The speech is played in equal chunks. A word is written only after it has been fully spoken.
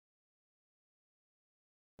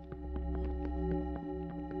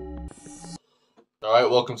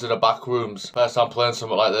Alright, welcome to the back rooms. First time playing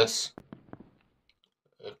something like this.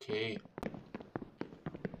 Okay.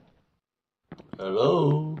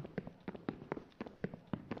 Hello?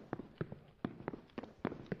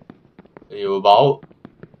 Are you about?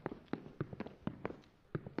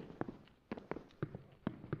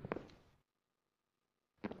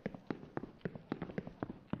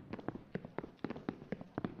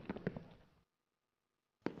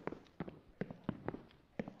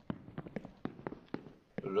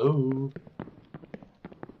 Hello?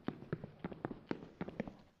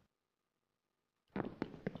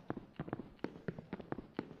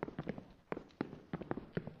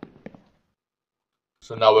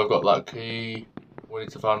 So now we've got that key. We need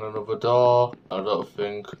to find another door. I don't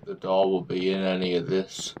think the door will be in any of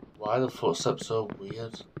this. Why are the footsteps so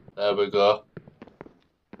weird? There we go.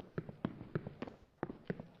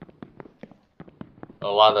 A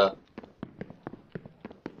ladder.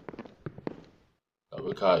 That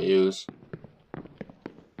we can't use.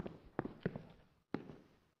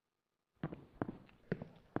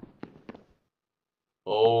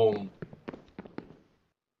 Boom.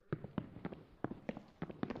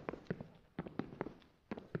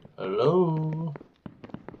 Hello?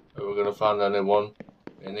 Are we gonna find anyone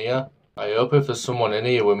in here? I hope if there's someone in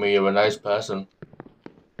here with me, you're a nice person.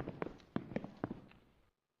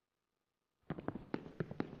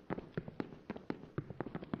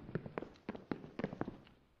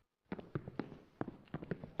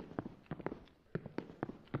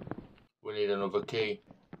 We need another key.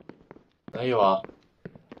 There you are.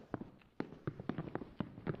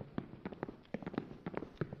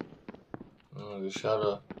 Oh, the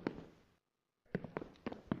shadow.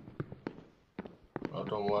 That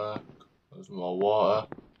don't work. There's more water.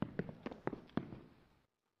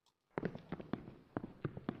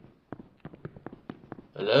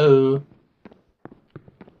 Hello?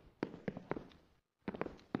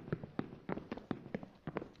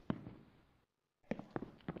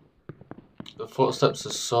 The footsteps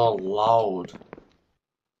are so loud.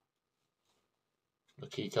 The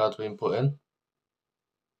keycard's been put in.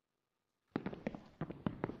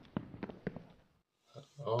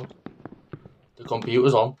 Oh. The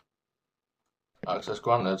computer's on. Access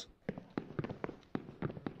granted.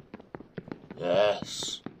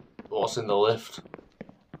 Yes. What's in the lift?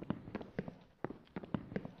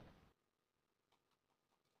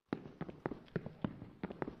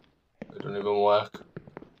 It don't even work.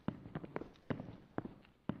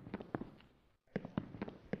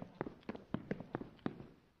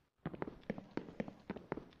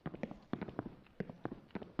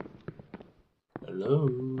 Hello?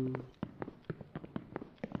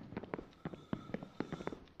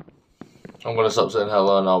 I'm gonna stop saying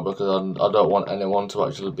hello now because I don't want anyone to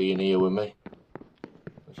actually be in here with me.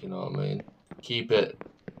 If you know what I mean. Keep it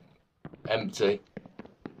empty.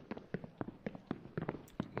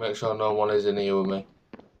 Make sure no one is in here with me.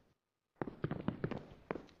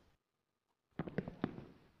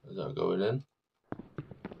 Is that going in?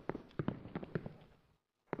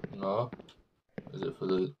 No. Is it for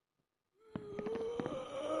the...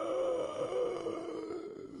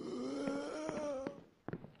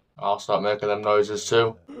 I'll start making them noises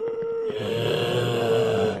too.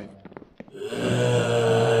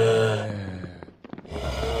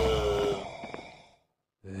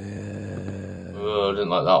 Oh, I didn't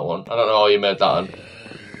like that one. I don't know how you made that in.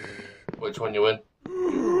 Which one you in?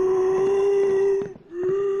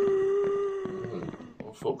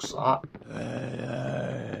 What the fuck's that?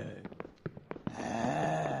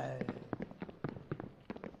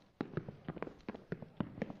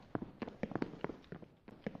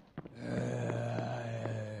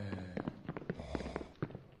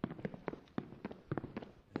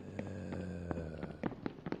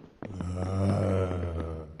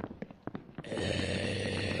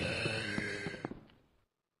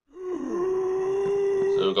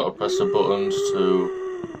 So we've got to press the buttons to...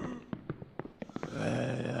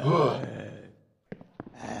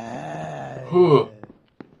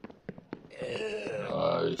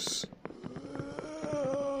 Nice.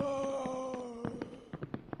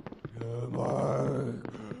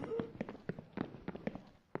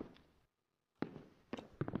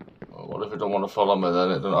 Well, what if it don't want to follow me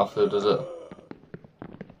then? It don't have to, does it?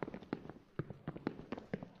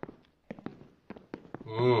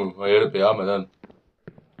 I heard it behind me then.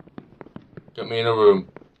 Get me in a room.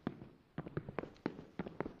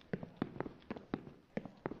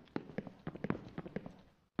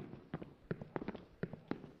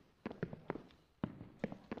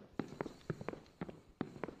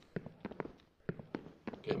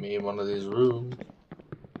 Get me in one of these rooms.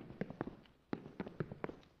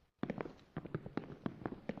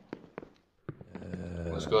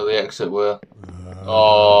 Let's go the exit way.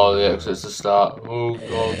 Oh, the exit's the start. Oh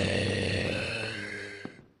god.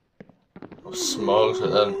 I've smoked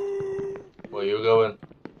it then. Where are you going?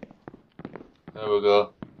 There we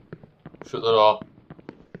go. Shut the door.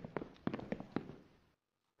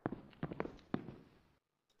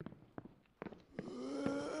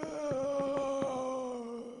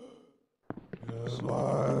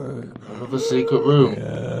 Another secret room.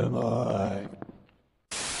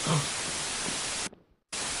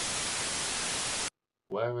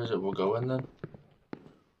 Where is it we're going then?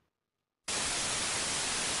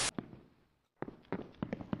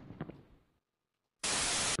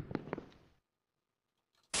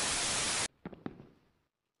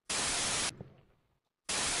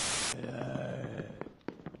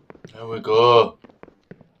 There we go.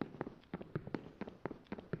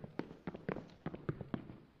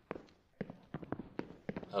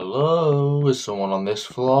 Hello? Is someone on this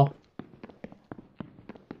floor?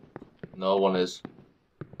 No one is.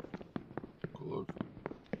 Good.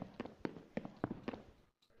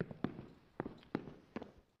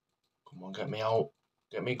 Come on, get me out.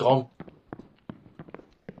 Get me gone.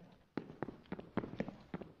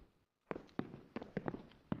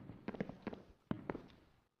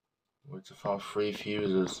 We need to find 3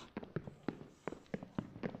 fuses.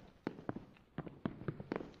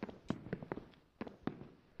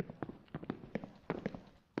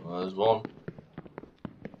 Well, there's one.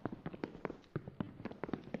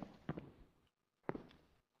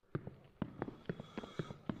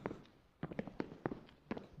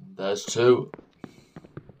 There's 2.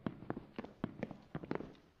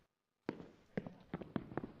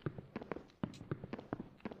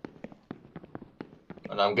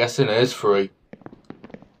 And I'm guessing it is 3.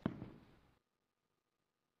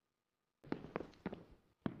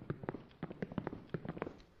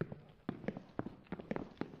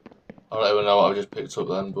 I don't even know what I just picked up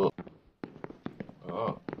then, but...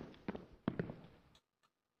 Oh.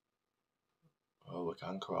 Oh, we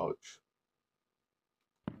can crouch.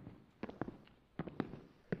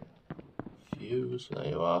 Fuse, there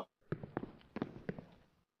you are.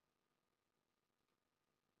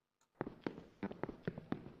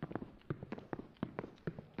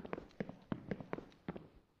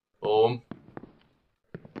 Boom.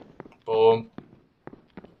 Boom.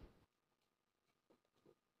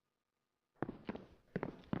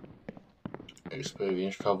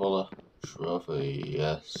 Experienced traveller. Trophy,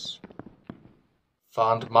 yes.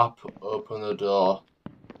 Find map, open the door.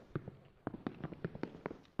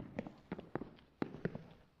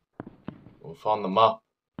 We'll find the map.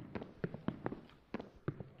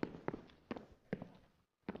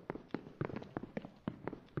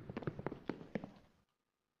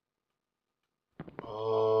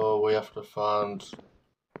 Oh, we have to find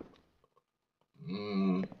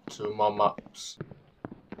 2 more maps.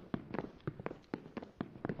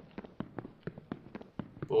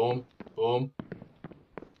 Boom, boom.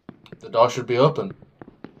 The door should be open.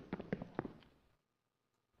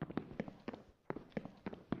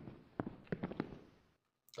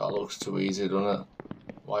 That looks too easy, doesn't it?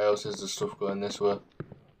 Why else is the stuff going this way?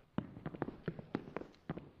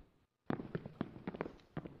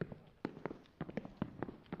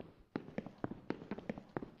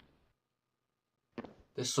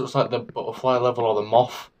 This looks like the butterfly level or the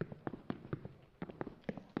moth.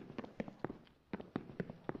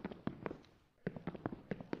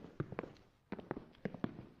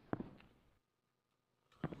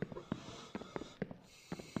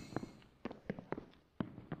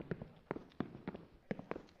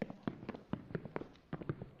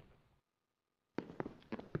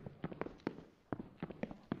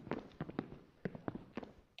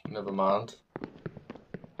 Never mind.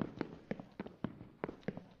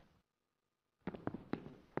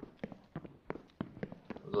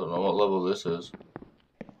 I don't know what level this is.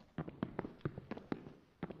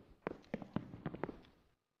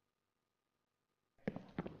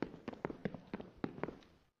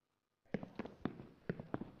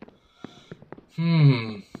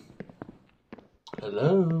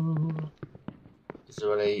 Hello? Is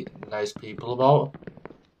there any nice people about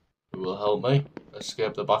who will help me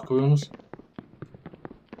escape the back rooms?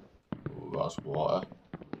 Ooh, that's water.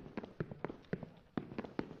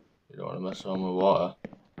 You don't want to mess around with water.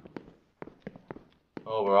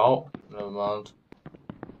 Oh, we're out? Never mind.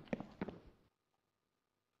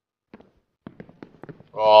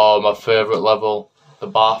 Oh, my favourite level. The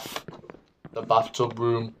bath. The bathtub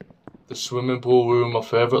room. The swimming pool room, my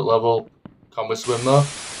favourite level. Can we swim there?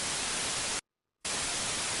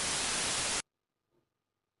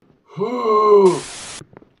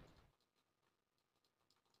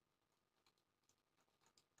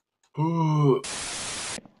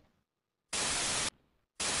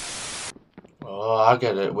 Oh, I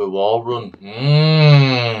get it. With wall run.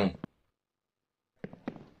 Mm-hmm.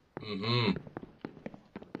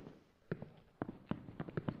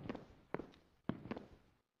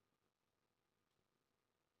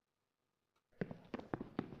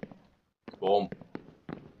 Boom.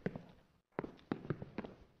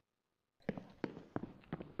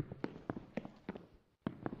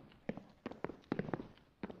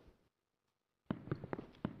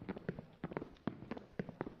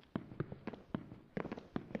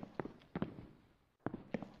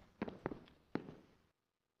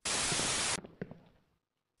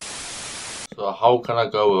 So how can I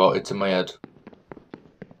go without hitting my head?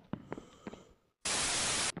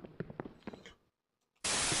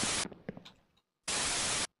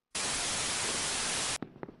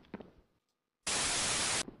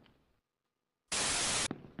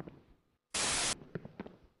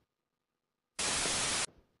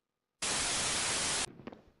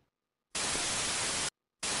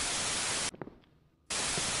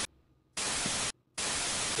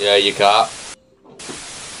 Yeah, you can't.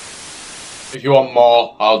 If you want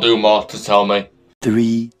more, I'll do more to tell me.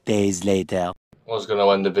 3 days later. I was gonna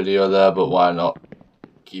end the video there, but why not?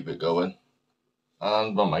 Keep it going.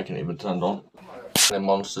 And my mic ain't even turned on. Any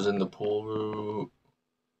monsters in the pool room?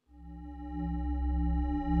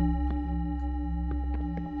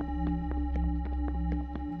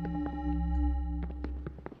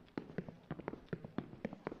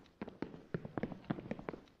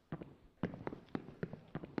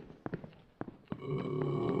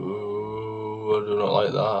 Ooh, I do not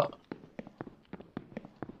like that.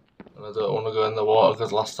 And I don't want to go in the water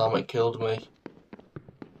because last time it killed me.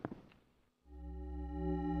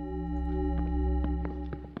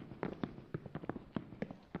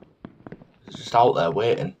 It's just out there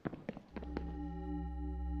waiting.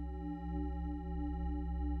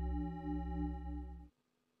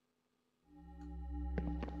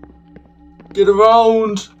 Get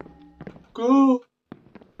around! Go!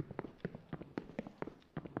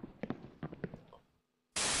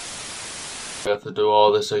 We have to do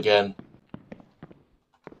all this again.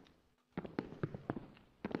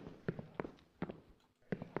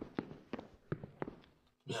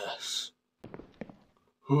 Yes.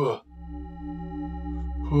 Huh.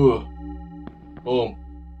 Huh. Boom.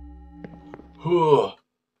 Huh.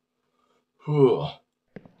 Huh.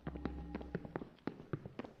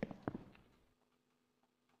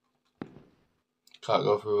 Can't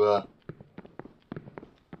go through there.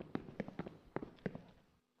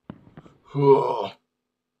 Huh.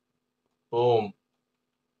 Boom.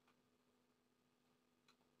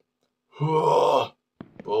 Huh.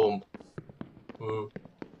 Boom. Huh.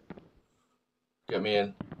 Get me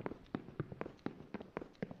in.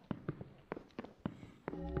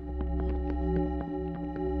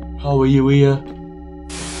 How are you here?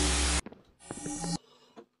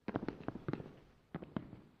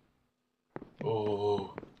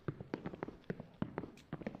 Oh.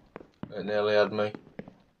 It nearly had me.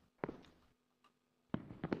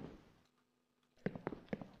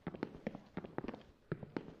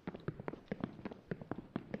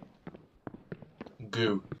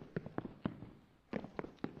 Goo.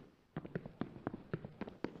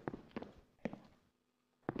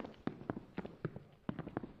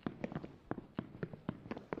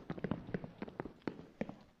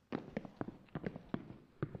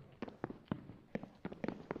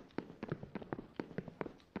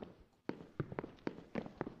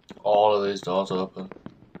 All of these doors open.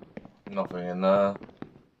 Nothing in there.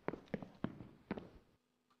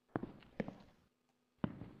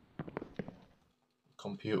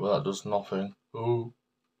 Computer that does nothing. Ooh.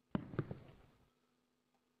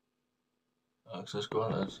 Access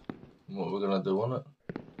granted. What are we gonna do on it?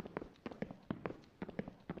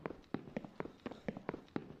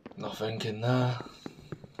 Nothing in there.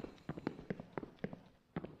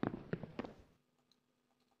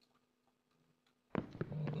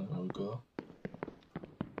 There we go.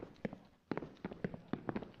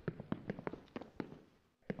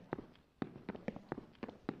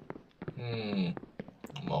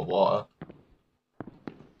 More water.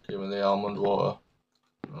 Give me the almond water.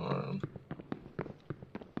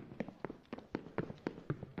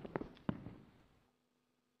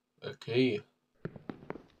 A key.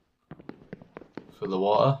 For the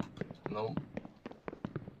water? No.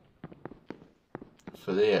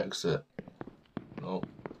 For the exit? No.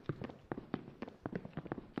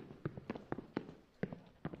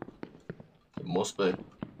 It must be.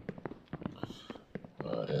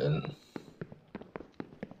 Right in.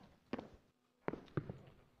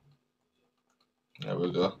 There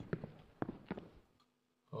we go.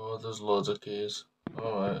 Oh, there's loads of keys.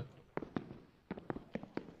 Alright.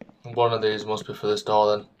 One of these must be for this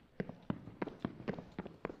door then.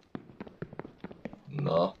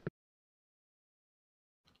 No.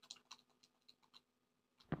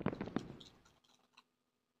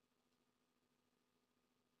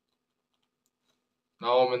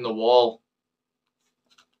 Now I'm in the wall.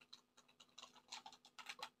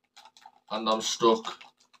 And I'm stuck.